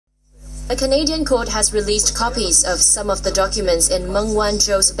A Canadian court has released copies of some of the documents in Meng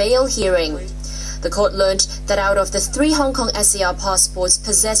Wanzhou's bail hearing. The court learned that out of the 3 Hong Kong SAR passports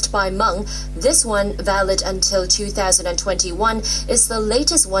possessed by Meng, this one, valid until 2021, is the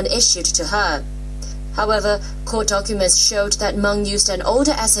latest one issued to her. However, court documents showed that Meng used an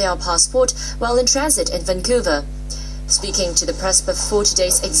older SAR passport while in transit in Vancouver. Speaking to the press before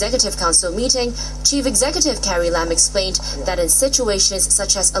today's Executive Council meeting, Chief Executive Carrie Lam explained that in situations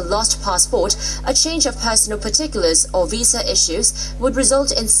such as a lost passport, a change of personal particulars or visa issues would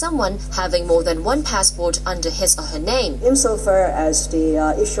result in someone having more than one passport under his or her name. Insofar as the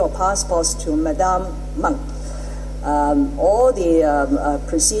issue of passports to Madame Meng, all the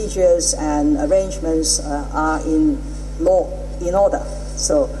procedures and arrangements are in law, in order.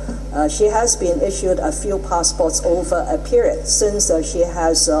 So she has been issued a few passports over a period since she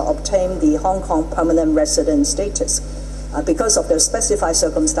has obtained the Hong Kong permanent resident status because of the specified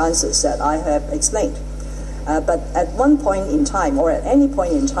circumstances that I have explained. But at one point in time, or at any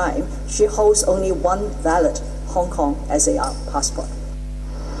point in time, she holds only one valid Hong Kong SAR passport.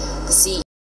 The